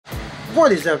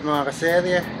What is up mga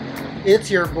kaserye? It's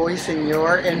your boy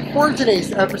Senor, and for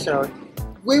today's episode,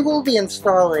 we will be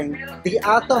installing the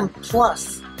Atom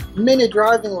Plus mini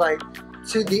driving light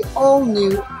to the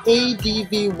all-new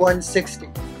ADV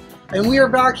 160. And we are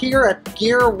back here at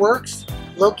GEARWERX,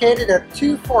 located at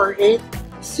 248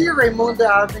 C. Raymundo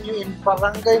Avenue in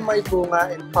Barangay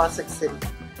Maybunga in Pasig City.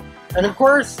 And of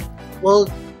course, we'll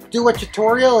do a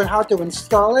tutorial on how to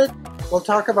install it. We'll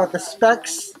talk about the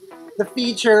specs, the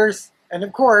features, and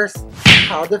of course,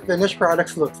 how the finished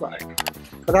products looks like.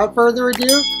 Without further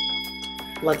ado,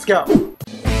 let's go.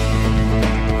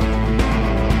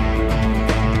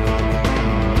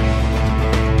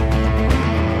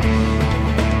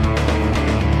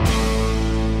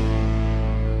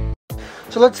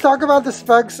 So let's talk about the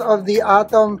specs of the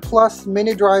Atom Plus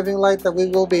mini driving light that we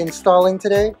will be installing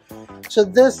today. So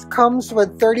this comes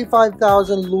with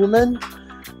 35,000 lumen,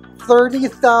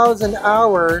 30,000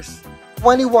 hours,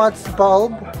 20 watts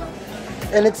bulb,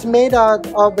 and it's made out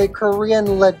of a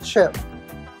Korean lead chip.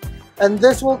 And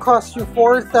this will cost you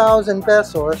 4,000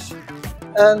 pesos.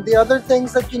 And the other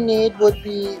things that you need would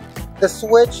be the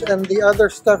switch and the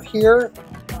other stuff here.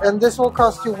 And this will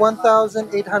cost you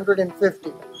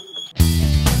 1,850.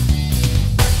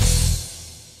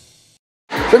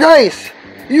 So guys,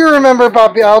 you remember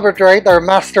Papi Albert, right? Our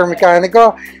master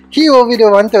mechanico. He will be the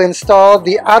one to install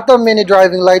the Atom mini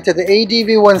driving light to the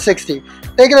ADV 160.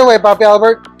 Take it away, Papi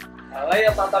Albert.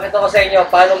 Ngayon, papakita ko sa inyo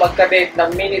paano magkabit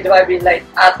ng mini driving light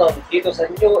Atom dito sa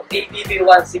new ADV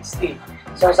 160.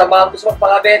 So sa mga gusto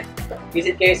magpakabit,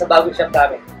 visit kayo sa bagong shop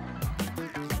namin.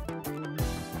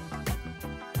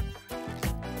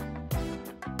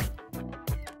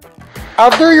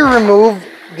 After you remove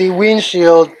the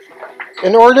windshield,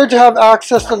 in order to have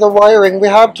access to the wiring,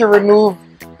 we have to remove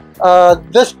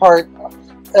this part,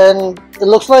 and it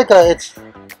looks like it's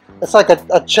like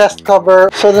a chest cover.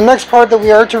 So the next part that we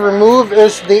are to remove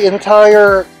is the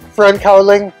entire front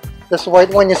cowling, this white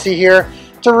one you see here.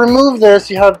 To remove this,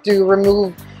 you have to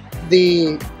remove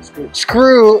the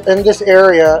screw in this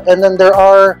area, and then there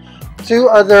are two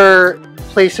other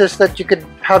places that you could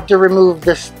have to remove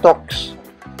the stalks.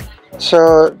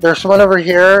 So there's one over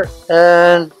here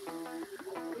and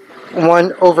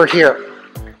one over here.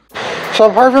 So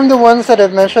apart from the ones that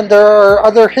I've mentioned, there are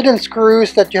other hidden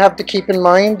screws that you have to keep in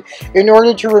mind in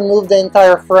order to remove the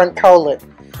entire front cowling.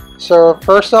 So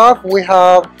first off, we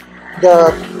have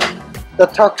the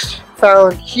tucks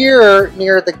found here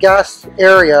near the gas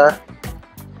area.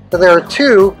 So there are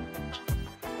two.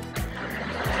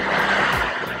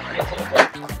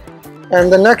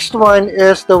 And the next one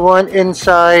is the one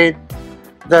inside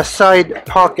the side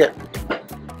pocket.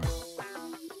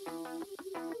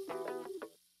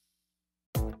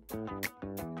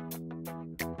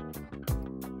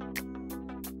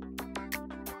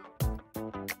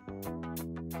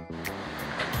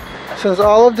 Since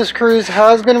all of the screws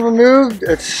has been removed,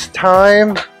 it's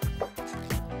time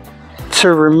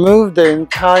to remove the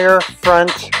entire front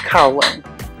cowling.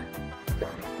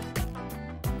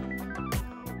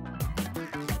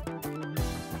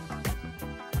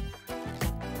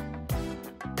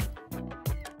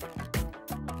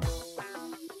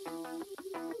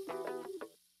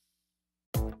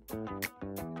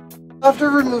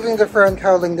 After removing the front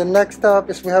cowling, the next step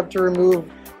is we have to remove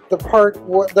the part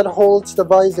that holds the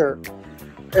visor.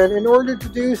 And in order to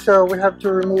do so, we have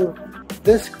to remove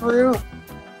this screw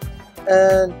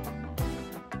and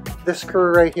this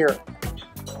screw right here.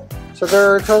 So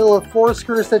there are a total of 4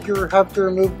 screws that you have to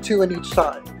remove, 2 on each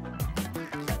side.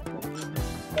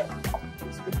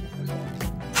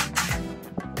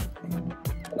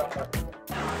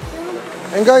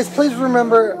 And guys, please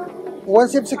remember,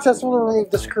 once you've successfully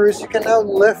removed the screws, you can now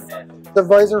lift the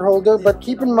visor holder, but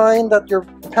keep in mind that your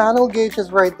panel gauge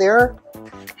is right there.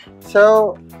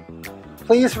 So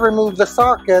please remove the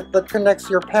socket that connects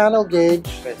your panel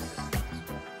gauge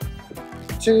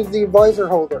to the visor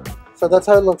holder. So that's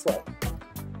how it looks like.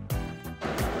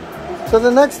 So the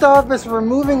next step is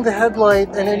removing the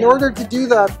headlight, and in order to do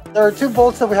that, there are 2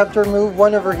 bolts that we have to remove,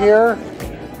 one over here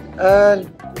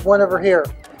and one over here.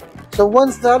 So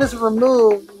once that is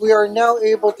removed, we are now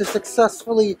able to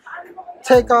successfully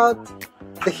take out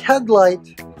the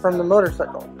headlight from the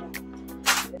motorcycle.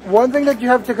 One thing that you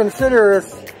have to consider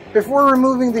is, before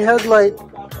removing the headlight,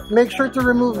 make sure to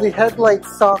remove the headlight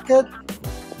socket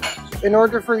in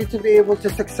order for you to be able to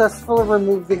successfully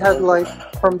remove the headlight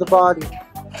from the body.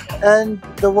 And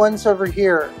the ones over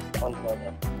here,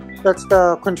 that's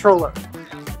the controller.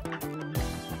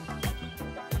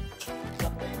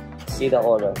 See the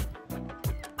color.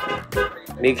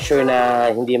 Make sure na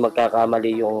hindi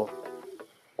magkakamali yung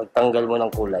pagtanggal mo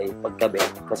ng kulay, pagkabit,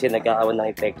 kasi nagkakaroon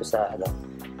ng epekto sa ano.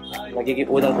 Nagiging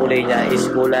unang kulay niya is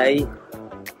kulay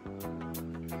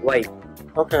white.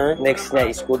 Okay. Next niya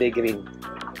is kulay green.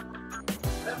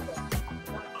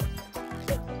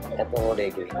 Ito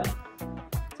kulay green.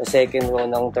 Sa second row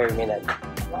ng terminal.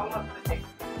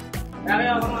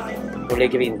 Kulay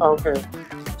green. Okay.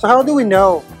 So how do we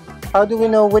know? How do we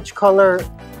know which color?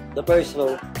 The first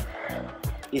row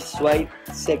is white.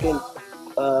 Second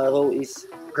row is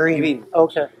green.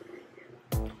 Okay.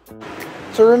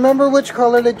 So remember which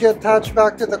color that you attach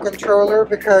back to the controller,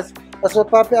 because as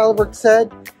what Papa Albert said,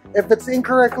 if it's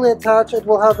incorrectly attached, it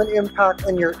will have an impact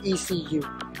on your ECU.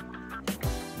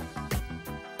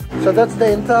 So that's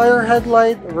the entire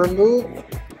headlight removed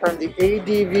from the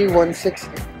ADV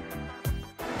 160.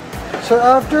 So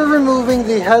after removing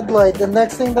the headlight, the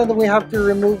next thing that we have to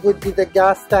remove would be the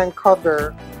gas tank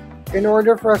cover in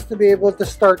order for us to be able to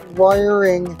start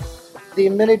wiring the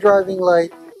mini driving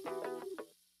light.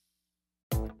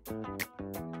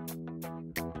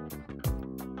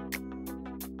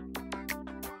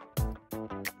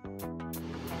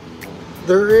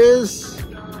 There is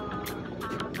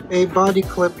a body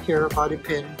clip here, a body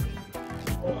pin,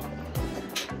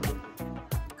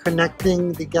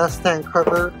 connecting the gas tank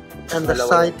cover and the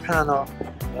side panel.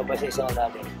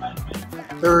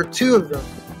 There are two of them.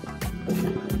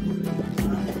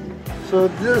 So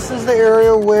this is the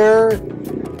area where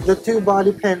the two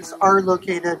body pins are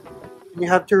located. You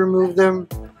have to remove them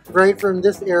right from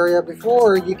this area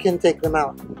before you can take them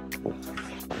out.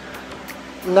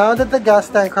 Now that the gas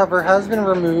tank cover has been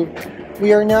removed, we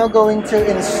are now going to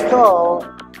install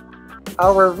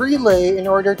our relay in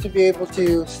order to be able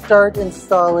to start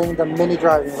installing the mini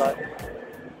driving light.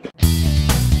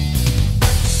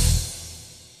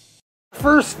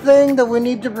 First thing that we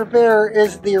need to prepare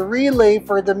is the relay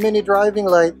for the mini driving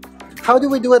light. How do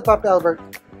we do it, Papa Albert?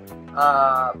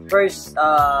 First,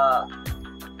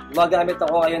 magamit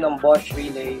ako ngayon ng Bosch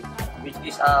relay, which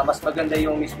is mas maganda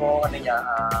yung mismo ano niya,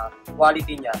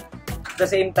 quality niya. At the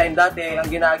same time, dati ang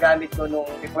ginagamit ko nung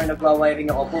before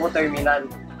nagwa-wiring ako, puro terminal.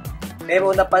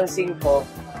 Pero napansin ko,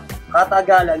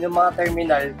 katagalan yung mga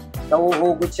terminal,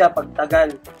 nahuhugot siya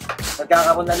pagtagal.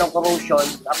 Nagkakaroon na ng corrosion,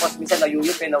 tapos minsan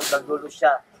nayuyupi, nagulos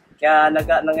siya. Kaya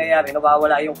nangyayari,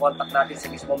 nawawala yung contact natin sa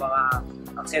mismo mga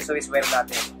accessories wire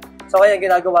natin. So kaya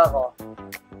ginagawa ko,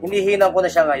 hinihinang ko na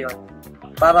siya ngayon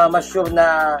para mas sure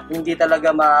na hindi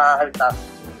talaga mahalta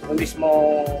yung mismo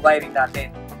wiring natin.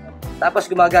 Tapos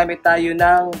gumagamit tayo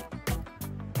ng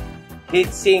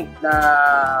heatsink na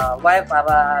wire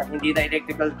para hindi na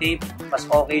electrical tape, mas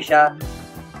okay siya.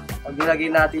 Pag nilagay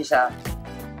natin siya,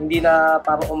 hindi na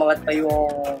para umangat pa yung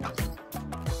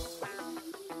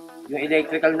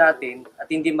electrical natin at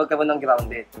hindi magkaroon ng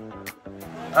grounded.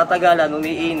 Katagalan,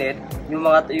 umiinit, yung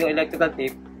electrical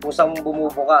tape, kusang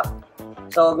bumubuka.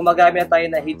 So, gumagamit tayo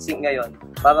na heatsink ngayon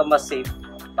para mas safe,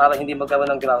 para hindi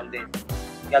magkaroon ng grounded.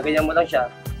 Gaganyan mo lang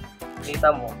siya, kita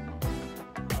mo,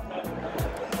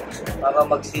 para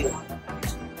mag-seal.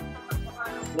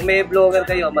 Kung may blower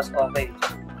kayo, mas okay.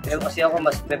 Pero kasi ako,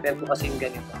 mas prepare ko kasi yung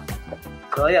ganito.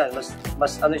 So ayan,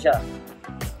 mas ano siya,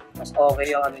 mas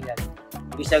okay yung ano niyan.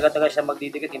 Hindi siya gatagal siya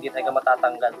magdidikit, hindi tayo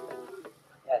matatanggal.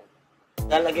 Yan.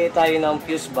 Lalagay tayo ng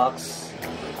fuse box.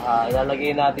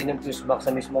 Ilalagay natin yung fuse box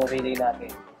sa mismong relay natin.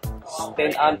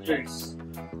 10 amperes.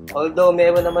 Although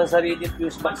meron naman sarili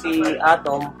fuse box si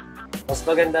Atom, mas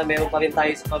maganda meron pa rin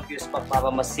tayo sa fuse box para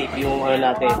mas safe yung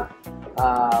ano natin,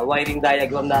 wiring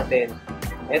diagram natin.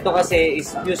 Ito kasi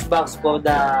is fuse box for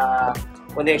the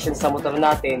connection sa motor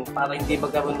natin para hindi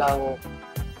magkaroon ng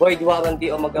void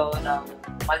warranty o magkaroon ng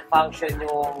malfunction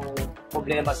yung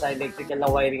problema sa electrical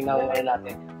na wiring ng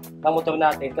natin, ng motor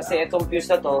natin. Kasi itong fuse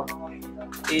na to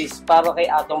is para kay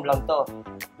Atom lang to.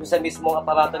 Yung sa mismong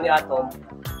aparato ni Atom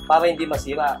para hindi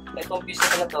masira. Itong fuse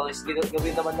na to is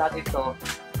gawin naman natin to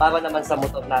para naman sa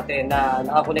motor natin na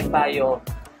nakakonect tayo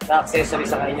na accessory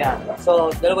sa kanya. So,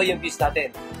 dalawa yung fuse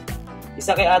natin.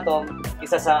 Isa kay Atom,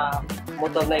 isa sa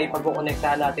motor na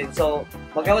ipag-connectahan natin. So,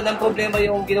 magkaroon ng problema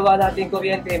yung ginawa natin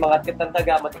kuryente, mga tit ng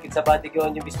taga, matikit sa body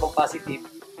yun, yung mismong positive.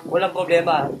 Walang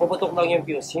problema, puputok lang yung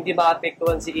fuse. Hindi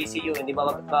maapektuhan si ECU, hindi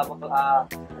maapektuhan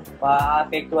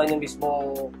yung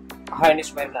mismong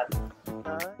harness wire natin.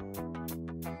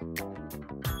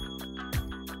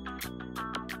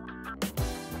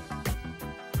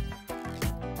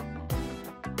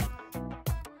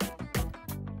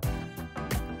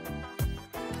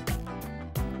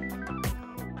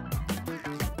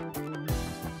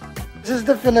 This is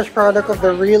the finished product of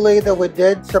the relay that we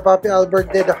did. So Papi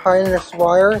Albert did a harness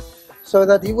wire so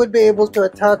that he would be able to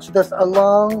attach this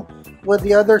along with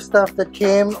the other stuff that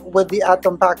came with the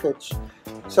Atom package.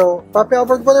 So, Papi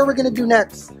Albert, what are we gonna do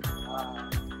next?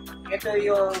 Ito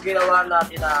yung ginawa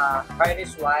natin na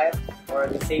harness wire for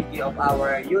the safety of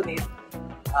our unit.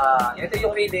 Ito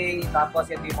yung relay,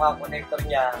 tapos ito yung mga connector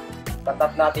niya.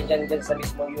 Tatap natin dyan sa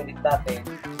mismong unit natin.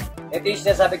 Ito yung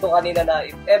sinasabi ko kanina na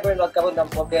if ever nagkaroon ng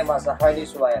problema sa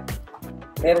harness wire,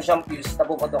 meron siyang fuse na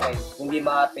puputokin, hindi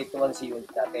ma-apektuhan si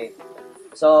unit natin.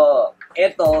 So,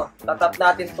 ito, tatap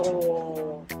natin itong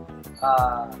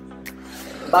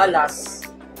balas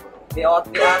ni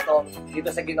atom dito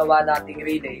sa ginawa nating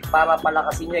relay para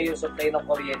palakasin niya yung supply ng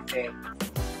kuryente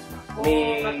ni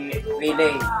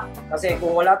relay. Kasi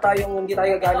kung hindi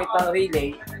tayo gamit ng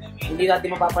relay, hindi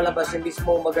natin mapapalabas yung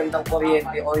mismo magandang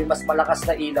kuryente o yung mas malakas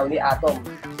na ilaw ni atom.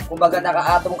 Kumbaga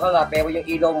naka-atom ka nga pero yung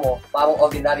ilaw mo parang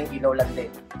ordinaryong ilaw lang din.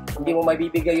 Hindi mo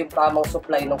mabibigay yung tamang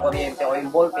supply ng kuryente o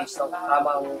yung voltage ng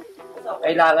tamang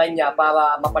kailangan niya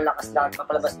para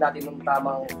mapalabas natin yung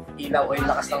tamang ilaw o yung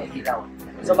lakas ng ilaw.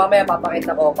 So mamaya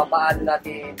papakita ko paano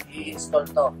natin i-install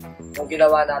to yung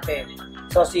ginawa natin.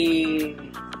 So si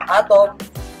atom,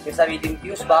 may sariling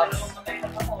fuse box.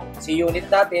 Si unit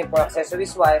natin for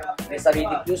accessories wire, may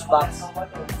sariling fuse box.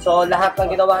 So lahat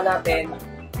ng ginawa natin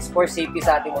is for safety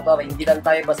sa ating motor. Hindi lang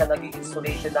tayo basta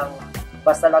nag-installation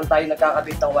basta lang tayo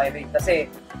nagkakabit ng wiring. Kasi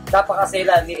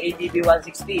napakasela ni ADV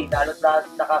 160, lalo't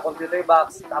naka-computer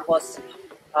box, tapos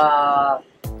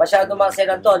masyado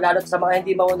maselan to, lalo't sa mga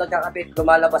hindi marunong nagkakabit,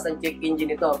 lumalabas ang check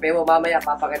engine nito. Pero mamaya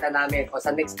papakita namin, o sa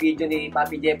next video ni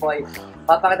Papi Jepoy,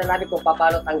 papakita namin kung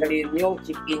paano tanggalin yung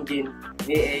check engine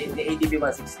ni ADV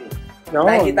 160. No.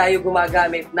 Dahil hindi tayo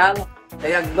gumagamit ng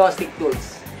diagnostic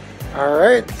tools.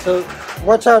 Alright, so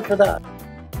watch out for that.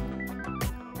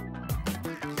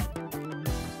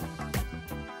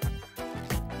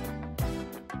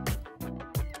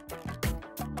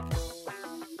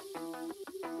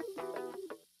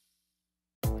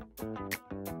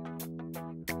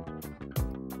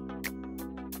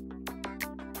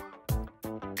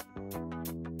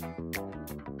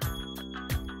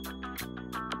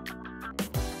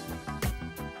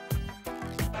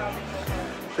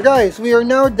 So guys, we are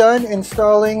now done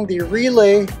installing the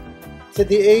relay to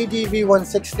the ADV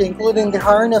 160, including the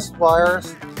harness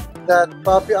wires that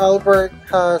Papi Albert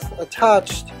has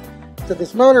attached to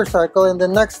this motorcycle. And the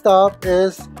next stop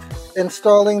is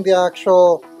installing the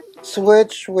actual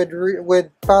switch with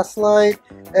fast light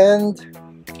and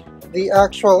the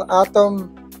actual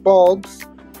atom bulbs.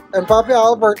 And Papi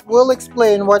Albert will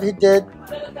explain what he did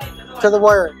to the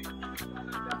wiring.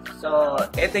 So,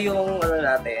 ito yung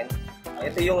natin.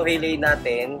 Ito yung relay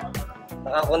natin.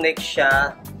 Nakakonect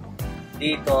siya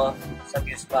dito sa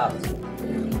fuse box.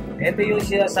 Ito yung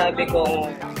sinasabi kong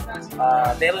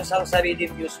meron siyang sarili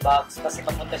fuse box kasi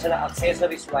papunta siya ng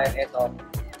accessories wire. Ito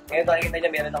nakikita niya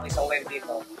meron ako isang wire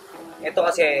dito. Ito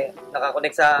kasi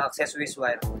nakakonect sa accessories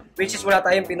wire, which is wala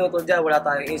tayong pinutol dyan, wala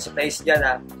tayong in-splice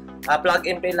dyan. Plug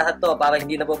and play lahat to para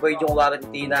hindi na-void yung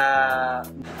warranty na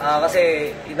kasi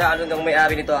inaano ng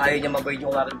may-ari nito, ayaw niya ma-void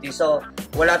yung warranty. So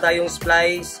wala tayong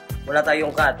splice, wala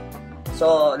tayong cut.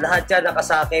 So lahat yan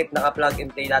nakasakip, naka-plug and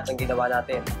play lahat ng ginawa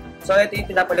natin. So ito yung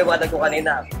pinapaliwanag ko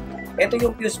kanina. Ito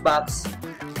yung fuse box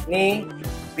ni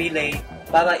relay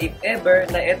para if ever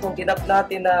na itong tinap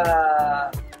natin na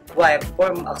wire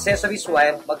form accessories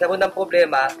wire magkaroon ng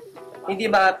problema, hindi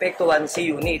maapektuhan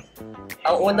si unit.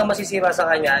 Ang unang masisira sa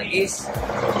kanya is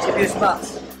si fuse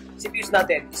box. Si fuse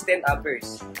natin is 10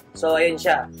 amperes. So, ayan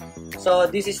siya. So,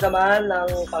 this is naman, ang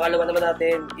pangalawa naman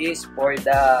natin is for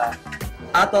the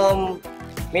atom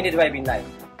mini driving light.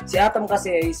 Si atom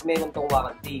kasi is meron tong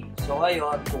warranty. So,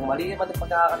 ngayon, kung mali naman yung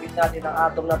pagkakabit natin ng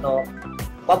atom na to,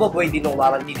 pababoy din ng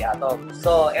warranty ni atom.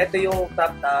 So, ito yung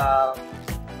top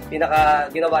pinaka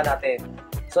ginawa natin.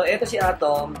 So, ito si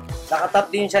atom, nakatap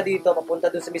din siya dito,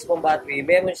 papunta dun sa mismong battery,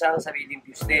 meron siyang sariling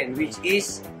fuse din, which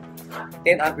is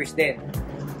 10 amperes din.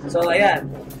 So,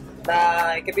 ayan,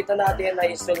 ikabit na natin,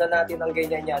 na-install na natin ang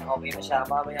ganyan yan, okay na siya.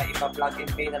 Mamaya, ipa-plug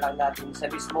and play na lang natin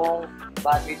sa mismong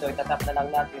battery ito, itatap na lang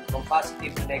natin from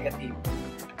positive to negative.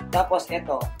 Tapos,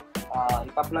 ito,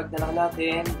 ipa-plug na lang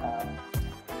natin,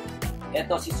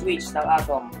 ito si switch ng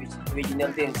atom, which original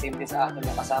din, same din sa atom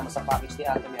yan, kasama sa package ni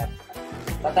atom yan.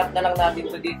 Tatap na lang natin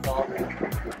ito dito.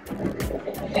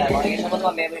 Ayan, makikita mo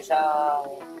naman, meron siyang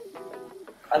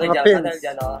panel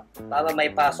dyan, no? Para may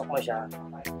pasok mo siya.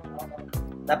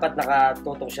 Dapat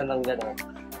nakatutok siya ng gano'n.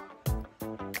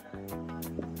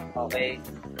 Okay.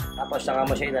 Tapos saka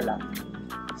mo siya ilala.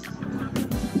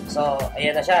 So,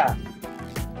 ayan na siya.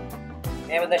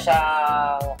 Meron na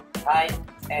siyang high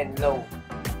and low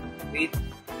with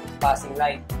passing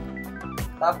light.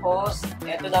 Tapos,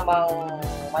 ito namang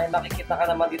may makikita ka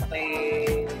naman dito kay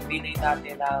relay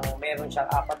natin na meron siyang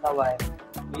 4 na wire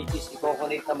which is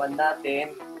i-connect naman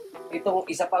natin itong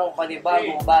isa pang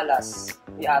panibagong balas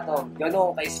ni Atom.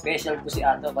 Ganun kay-special ko si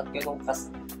Atom at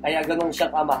kaya ganun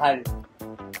siyang kamahal.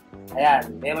 Ayan,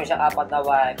 meron siyang 4 na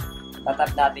wire.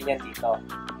 Tatap natin yan dito.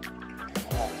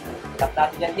 Tatap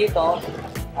natin yan dito.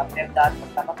 After that,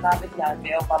 pagtapat natin yan,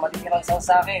 meron pa matitirang isang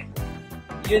socket.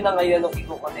 Yun na ngayon yung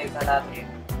i-connect natin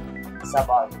sa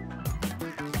bulb.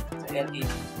 Sa LED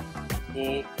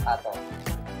ni Atom.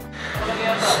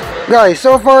 Guys,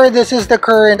 so far this is the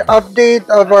current update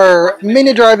of our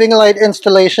mini driving light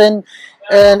installation,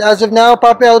 and as of now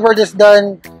Papi Albert is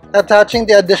done attaching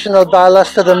the additional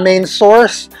ballast to the main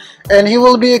source, and he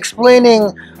will be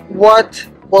explaining what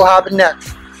will happen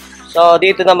next. So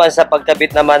dito naman sa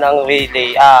pagkabit naman ang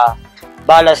relay,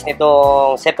 ballast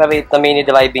nitong separate na mini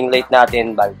driving light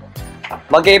natin bulb.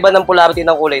 Mag-iiba ng polarity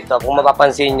ng kulay ito. Kung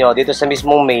mapapansin nyo, dito sa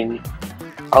mismong main,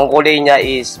 ang kulay niya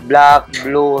is black,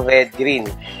 blue, red, green.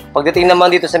 Pagdating naman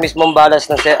dito sa mismong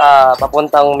ballast ng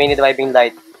papuntang mini driving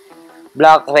light,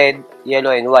 black, red,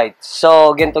 yellow, and white.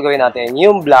 So, ganito gawin natin.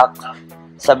 Yung black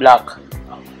sa black,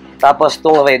 tapos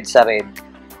tong red sa red.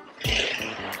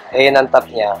 Ayan ang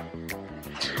top niya.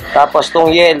 Tapos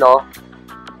tong yellow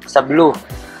sa blue.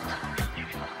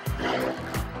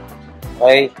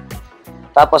 Okay.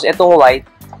 Tapos itong white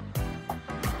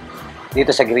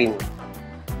dito sa green.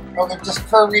 Okay, just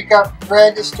for recap,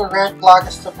 red is to red, black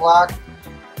is to black,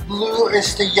 blue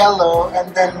is to yellow,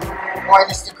 and then white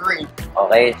is to green.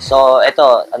 Okay, so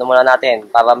ito, ano muna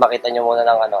natin, para makita nyo muna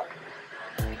ng ano.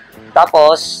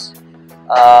 Tapos,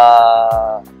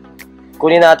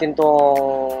 kunin natin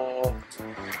tong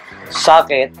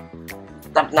socket,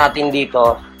 tap natin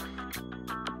dito.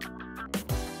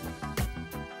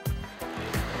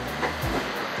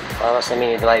 Para sa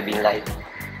mini driving light.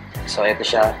 So, ito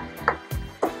siya.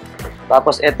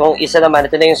 Tapos, itong isa naman,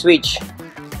 ito na yung switch.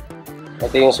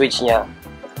 Ito yung switch niya.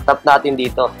 Tap natin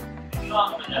dito.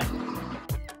 Yan.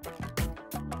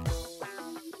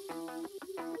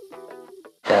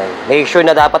 Make sure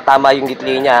na dapat tama yung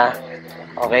gitli niya.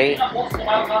 Okay?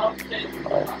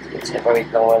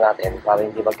 Separate lang muna natin para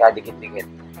hindi magkadikit-dikit.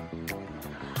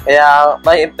 Kaya,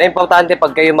 importante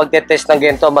pag kayo magte-test ng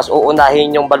ganito, mas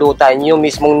uunahin yung balutan, yung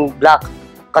mismong black.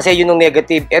 Kasi yun yung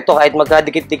negative. Ito kahit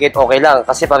magkadikit-dikit, okay lang.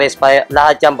 Kasi pares pa,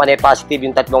 lahat yan panay positive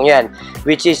yung tatlong yan.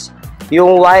 Which is,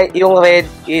 yung white, yung red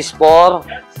is for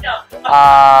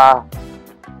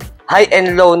high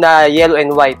and low na yellow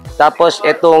and white. Tapos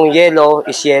itong yellow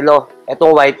is yellow.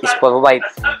 Itong white is for white.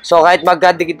 So kahit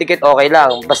magkadikit-dikit, okay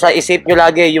lang. Basta isip nyo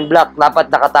lagi yung black,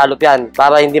 dapat nakatalop yan.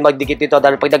 Para hindi magdikit ito.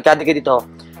 Dahil pag nagkadikit ito,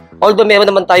 although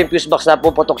meron naman tayong fuse box na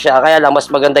puputok siya, kaya lang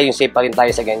mas maganda yung safe pa rin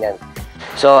tayo sa ganyan.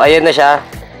 So ayan na siya.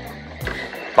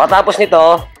 Pagkatapos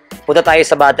nito, punta tayo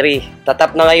sa battery.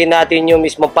 Tatap na ngayon natin yung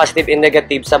mismo positive and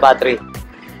negative sa battery.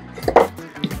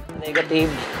 Negative,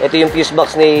 ito yung fuse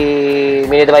box ni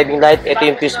mini driving light. Ito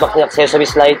yung fuse box ng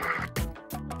accessories light.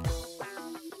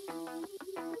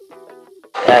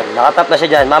 Yan, nakatap na siya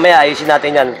dyan. Mamaya ayusin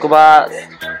natin yan. Kuba,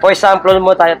 for example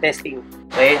mo tayo testing.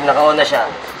 Okay, naka-on na siya.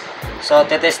 So,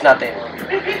 tetest natin.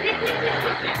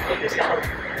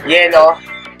 Yellow.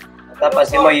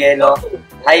 Tapasin mo yellow.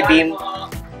 High beam.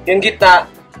 Yung gitna,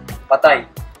 patay.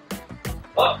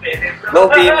 Low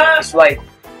beam is white.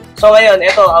 So ngayon,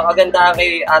 ito, ang kagandahan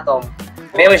kay Atom,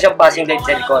 meron siyang passing light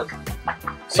sa likod.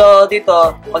 So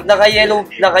dito, pag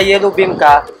naka-yellow beam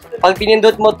ka, pag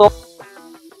pinindot mo to,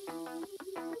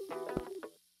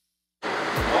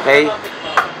 okay?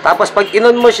 Tapos pag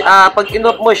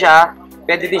in-off mo siya,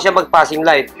 pwede din siya mag-passing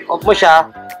light. Off mo siya,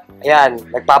 ayan,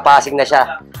 nagpa-passing na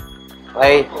siya.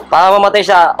 Okay? Para mamatay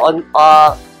siya,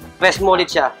 press mo ulit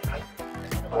siya.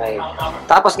 Okay.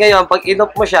 Tapos ngayon, pag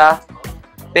in-off mo siya,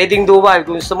 pwedeng dual.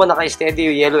 Kung gusto mo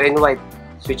naka-steady yung yellow and white,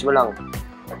 switch mo lang.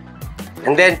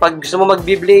 And then, pag gusto mo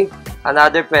mag-blink,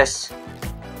 another press.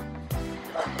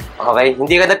 Okay?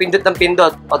 Hindi ka na pindot ng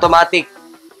pindot. Automatic.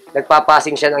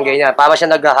 Nagpapassing siya ng ganyan. Para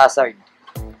siya nag-hazard.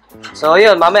 So,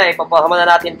 yun. Mamaya, ipapahama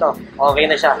na natin to.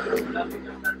 Okay na siya.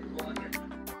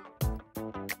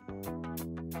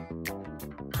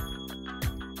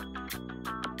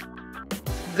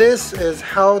 This is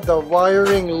how the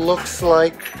wiring looks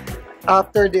like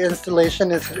after the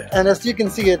installation. And as you can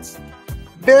see, it's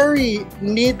very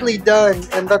neatly done,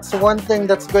 and that's one thing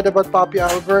that's good about Papi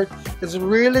Albert. It's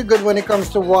really good when it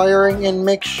comes to wiring, and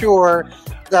make sure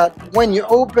that when you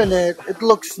open it, it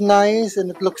looks nice and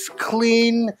it looks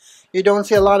clean. You don't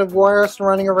see a lot of wires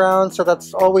running around, so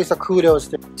that's always a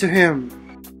kudos to him.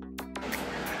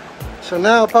 So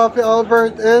now Papi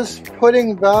Albert is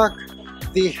putting back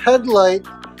the headlight,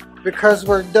 because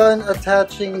we're done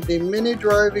attaching the mini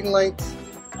driving lights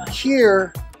here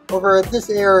over at this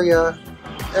area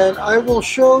and I will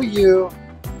show you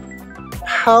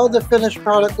how the finished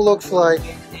product looks like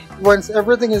once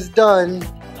everything is done.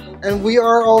 And we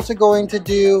are also going to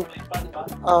do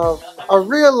a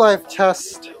real life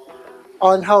test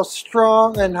on how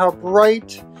strong and how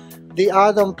bright the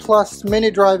Atom Plus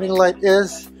mini driving light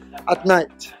is at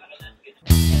night.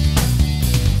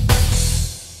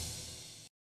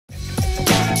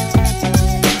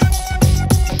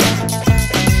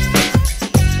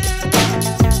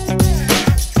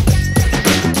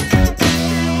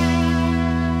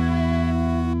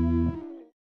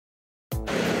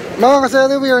 Mga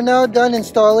kasali, we are now done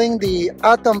installing the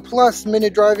Atom Plus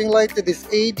mini driving light to this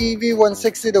ADV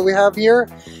 160 that we have here,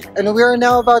 and we are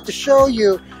now about to show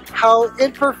you how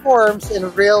it performs in a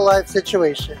real life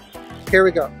situation. Here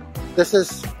we go. This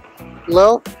is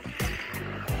low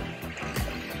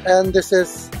and this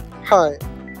is high.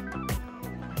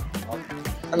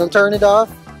 And then turn it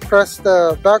off, press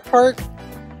the back part,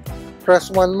 press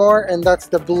one more, and that's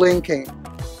the blinking.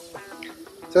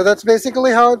 So that's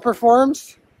basically how it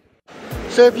performs.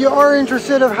 So if you are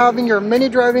interested of having your mini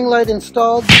driving light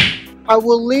installed, I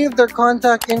will leave their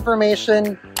contact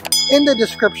information in the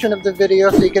description of the video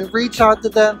so you can reach out to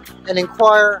them and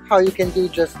inquire how you can do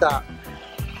just that.